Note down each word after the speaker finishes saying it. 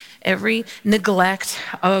every neglect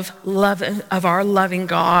of love of our loving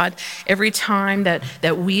God, every time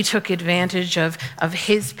that we took advantage of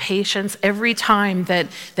his patience, every time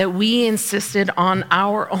that we insisted on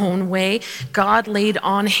our own way, God laid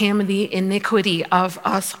on him the iniquity of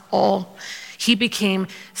us all. He became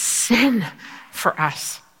sin for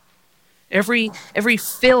us. Every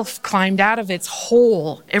filth climbed out of its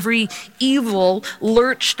hole. Every evil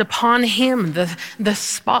lurched upon him, the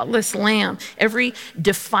spotless lamb. Every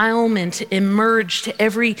defilement emerged.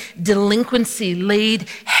 Every delinquency laid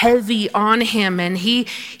heavy on him. And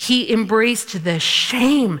he embraced the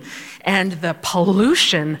shame and the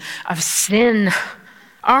pollution of sin,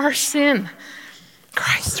 our sin.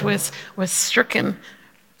 Christ was stricken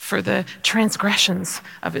for the transgressions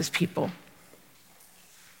of his people.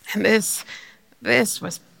 And this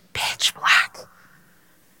was pitch black,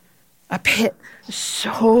 a pit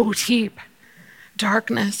so deep,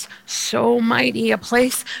 darkness so mighty, a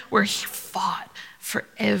place where he fought for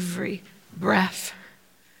every breath.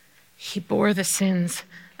 He bore the sins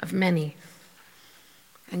of many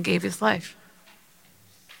and gave his life.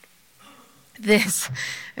 This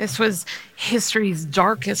was history's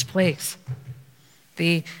darkest place,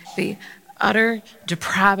 the utter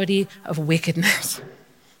depravity of wickedness.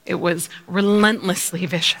 It was relentlessly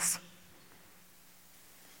vicious.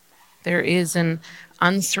 There is an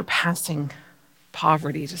unsurpassing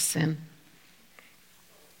poverty to sin.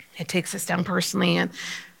 It takes us down personally and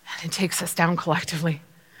it takes us down collectively.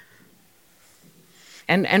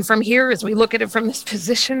 And from here, as we look at it from this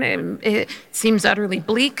position, it seems utterly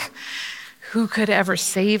bleak. Who could ever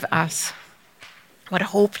save us? What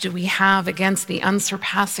hope do we have against the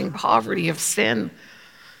unsurpassing poverty of sin?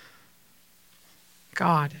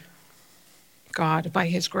 God, by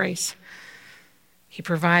his grace, he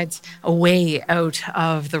provides a way out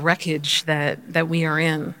of the wreckage that we are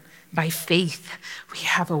in. By faith, we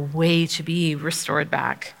have a way to be restored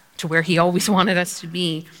back to where he always wanted us to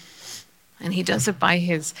be. And he does it by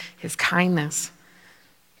his kindness,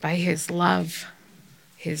 by his love,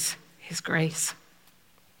 his grace.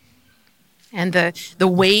 And the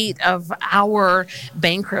weight of our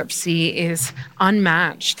bankruptcy is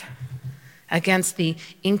unmatched against the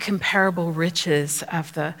incomparable riches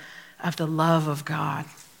of the love of God.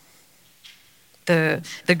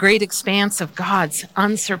 The great expanse of God's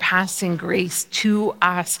unsurpassing grace to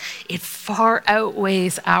us, it far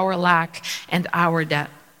outweighs our lack and our debt.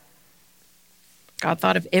 God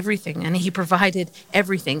thought of everything, and he provided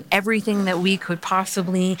everything that we could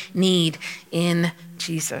possibly need in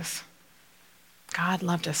Jesus. God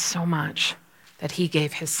loved us so much that he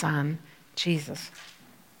gave his son, Jesus.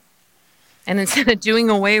 And instead of doing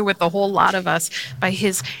away with the whole lot of us, by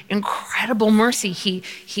his incredible mercy,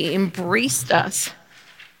 he embraced us.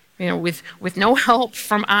 With no help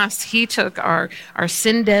from us, he took our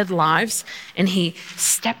sin-dead lives and he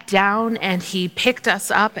stepped down and he picked us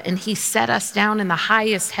up and he set us down in the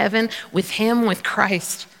highest heaven with him, with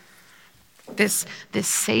Christ. This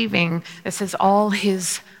saving, this is all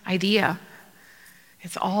his idea.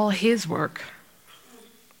 It's all his work.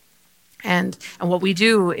 And what we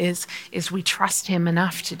do is we trust him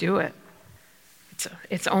enough to do it.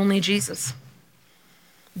 It's only Jesus.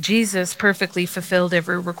 Jesus perfectly fulfilled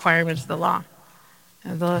every requirement of the law.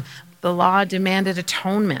 The law demanded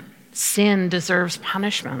atonement. Sin deserves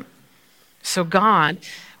punishment. So God,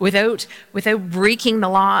 without breaking the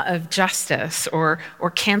law of justice or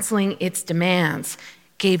canceling its demands,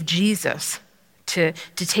 gave Jesus to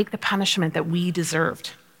take the punishment that we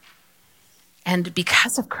deserved. And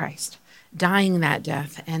because of Christ dying that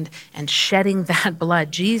death and shedding that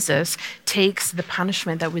blood, Jesus takes the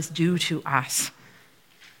punishment that was due to us.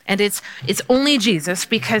 And it's only Jesus,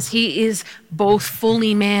 because he is both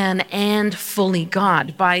fully man and fully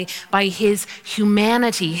God. By his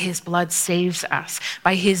humanity, his blood saves us.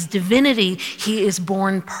 By his divinity, he is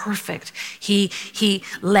born perfect. He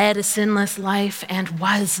led a sinless life and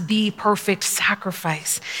was the perfect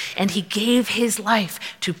sacrifice. And he gave his life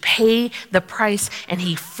to pay the price, and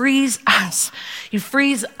he frees us. He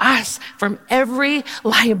frees us from every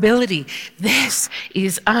liability. This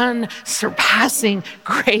is unsurpassing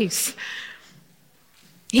grace.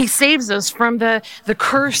 He saves us from the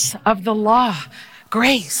curse of the law,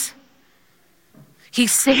 grace. He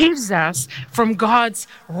saves us from God's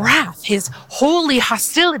wrath, his holy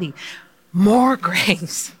hostility, more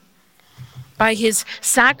grace. By his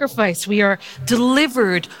sacrifice, we are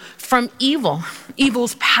delivered from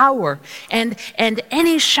evil's power, and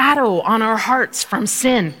any shadow on our hearts from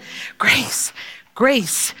sin. Grace,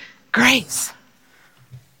 grace, grace.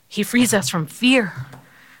 He frees us from fear.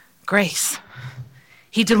 Grace.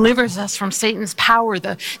 He delivers us from Satan's power,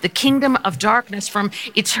 the kingdom of darkness, from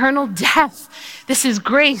eternal death. This is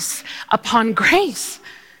grace upon grace.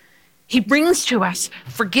 He brings to us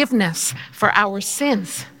forgiveness for our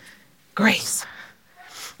sins. Grace.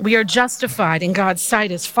 We are justified in God's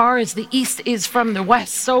sight as far as the east is from the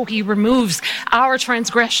west, so he removes our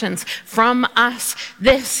transgressions from us.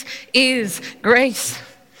 This is grace.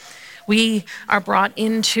 We are brought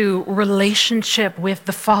into relationship with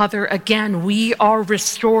the Father again. We are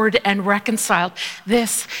restored and reconciled.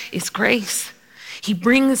 This is grace. He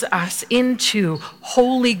brings us into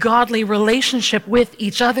holy, godly relationship with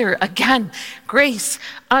each other. Again, grace,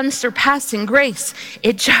 unsurpassing grace.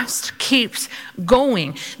 It just keeps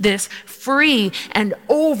going. This free and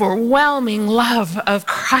overwhelming love of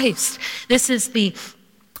Christ. This is the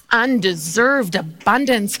undeserved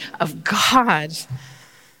abundance of God.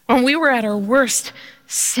 When we were at our worst,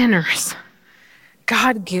 sinners,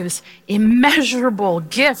 God gives immeasurable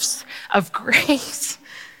gifts of grace.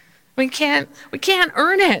 We can't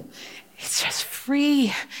earn it. It's just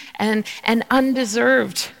free and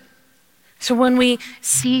undeserved. So when we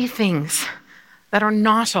see things that are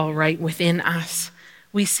not all right within us,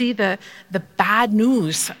 we see the bad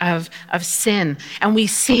news of sin, and we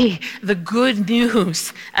see the good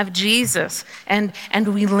news of Jesus, and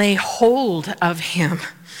we lay hold of him.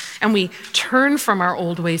 And we turn from our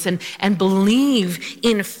old ways and believe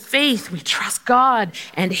in faith. We trust God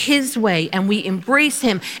and his way, and we embrace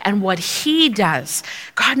him and what he does.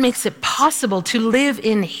 God makes it possible to live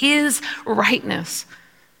in his rightness.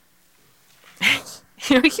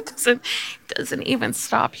 He doesn't even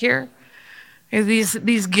stop here.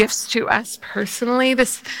 These gifts to us personally,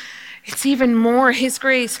 it's even more. His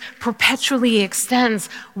grace perpetually extends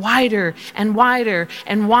wider and wider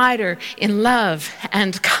and wider in love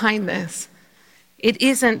and kindness. It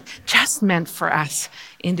isn't just meant for us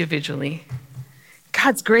individually.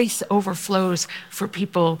 God's grace overflows for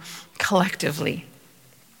people collectively.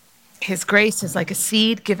 His grace is like a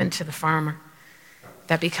seed given to the farmer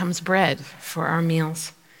that becomes bread for our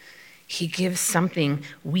meals. He gives something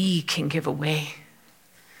we can give away.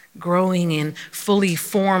 Growing in fully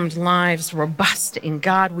formed lives, robust in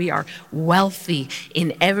God, we are wealthy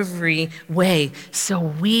in every way, so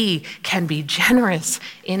we can be generous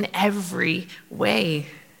in every way.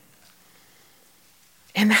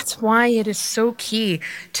 And that's why it is so key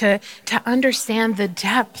to understand the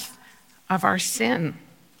depth of our sin.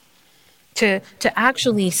 To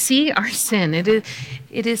actually see our sin.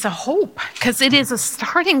 It is a hope, because it is a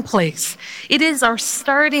starting place. It is our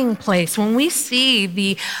starting place. When we see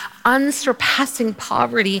the unsurpassing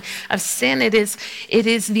poverty of sin, it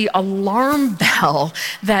is the alarm bell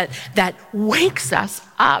that wakes us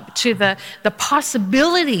up to the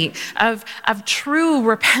possibility of true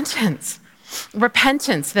repentance.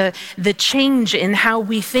 Repentance, the change in how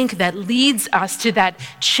we think that leads us to that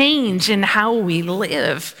change in how we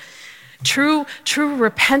live. True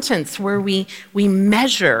repentance, where we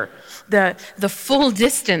measure the full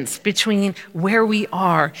distance between where we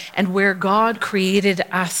are and where God created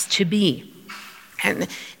us to be. And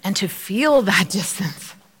to feel that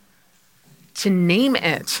distance, to name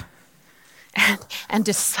it, and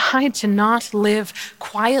decide to not live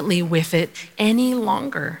quietly with it any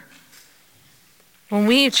longer. When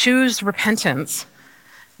we choose repentance,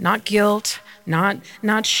 not guilt, not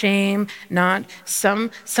shame, not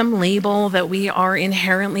some label that we are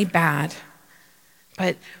inherently bad,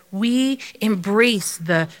 but we embrace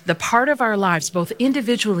the part of our lives, both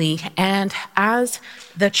individually and as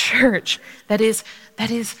the church, that is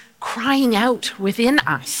crying out within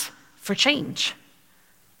us for change.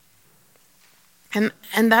 And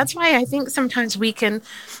that's why I think sometimes we can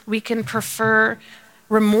prefer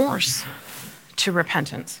remorse to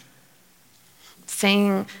repentance.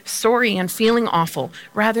 Saying sorry and feeling awful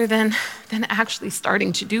rather than actually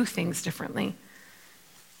starting to do things differently.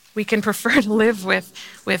 We can prefer to live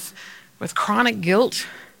with chronic guilt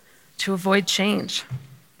to avoid change.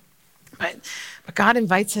 But God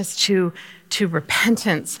invites us to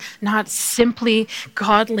repentance, not simply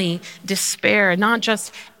godly despair, not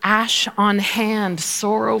just ash on hand,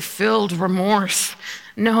 sorrow-filled remorse.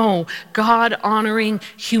 No, God-honoring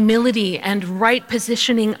humility and right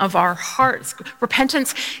positioning of our hearts.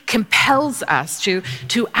 Repentance compels us to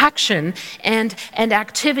action and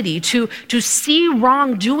activity, to see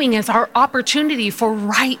wrongdoing as our opportunity for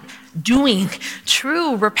right doing.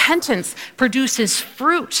 True repentance produces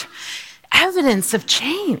fruit, evidence of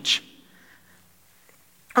change.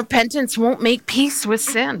 Repentance won't make peace with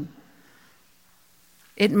sin.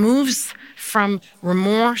 It moves from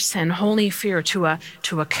remorse and holy fear to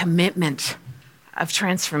a commitment of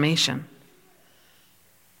transformation.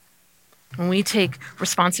 When we take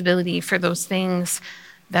responsibility for those things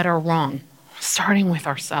that are wrong, starting with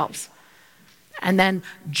ourselves, and then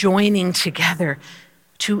joining together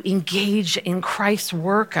to engage in Christ's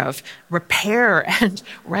work of repair and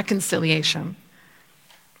reconciliation.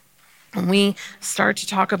 When we start to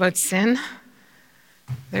talk about sin,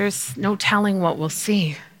 there's no telling what we'll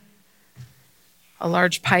see. A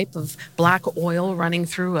large pipe of black oil running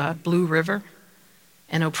through a blue river,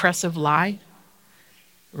 an oppressive lie,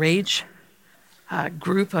 rage, a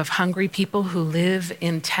group of hungry people who live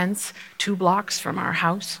in tents 2 blocks from our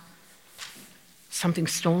house, something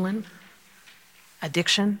stolen,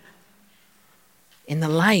 addiction. In the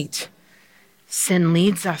light, sin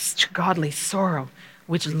leads us to godly sorrow,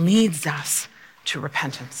 which leads us to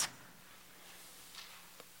repentance.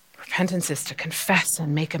 Repentance is to confess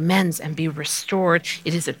and make amends and be restored.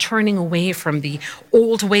 It is a turning away from the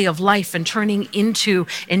old way of life and turning into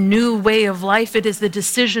a new way of life. It is the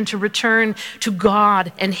decision to return to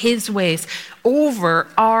God and his ways over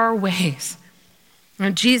our ways.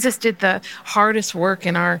 And Jesus did the hardest work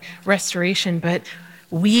in our restoration, but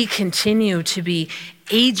we continue to be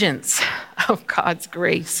agents of God's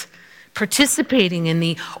grace, participating in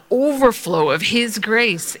the overflow of his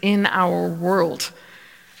grace in our world.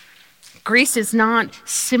 Grace is not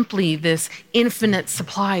simply this infinite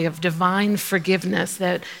supply of divine forgiveness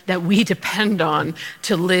that we depend on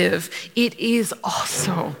to live. It is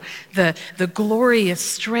also the glorious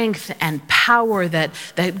strength and power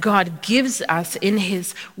that God gives us in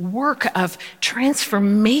his work of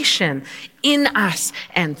transformation in us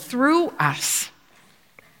and through us.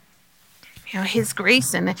 You know, his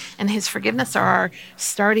grace and his forgiveness are our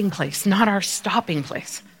starting place, not our stopping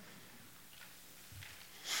place.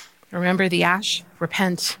 Remember the ash,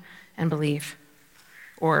 repent and believe.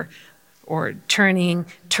 Or turn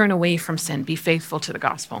away from sin, be faithful to the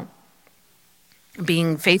gospel.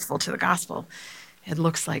 Being faithful to the gospel, it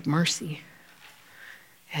looks like mercy.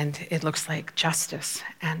 And it looks like justice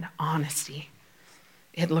and honesty.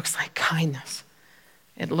 It looks like kindness.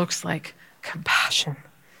 It looks like compassion.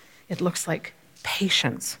 It looks like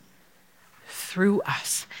patience through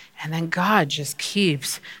us. And then God just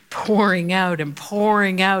keeps pouring out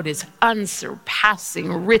his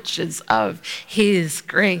unsurpassing riches of his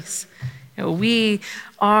grace. You know, we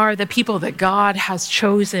are the people that God has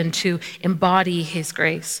chosen to embody his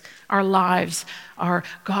grace. Our lives are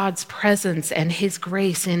God's presence and his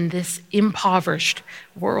grace in this impoverished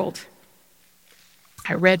world.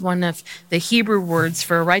 I read one of the Hebrew words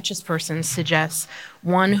for a righteous person suggests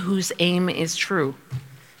one whose aim is true.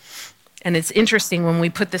 And it's interesting when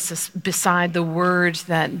we put this beside the word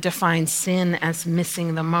that defines sin as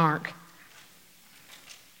missing the mark.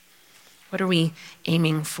 What are we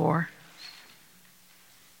aiming for?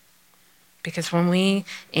 Because when we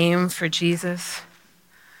aim for Jesus,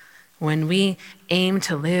 when we aim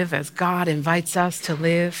to live as God invites us to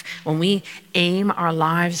live, when we aim our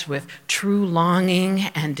lives with true longing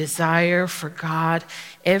and desire for God,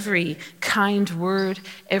 every kind word,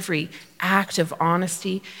 every act of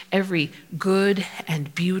honesty, every good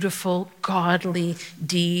and beautiful godly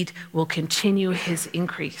deed will continue his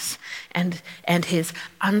increase and his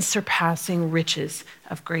unsurpassing riches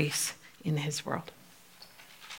of grace in his world.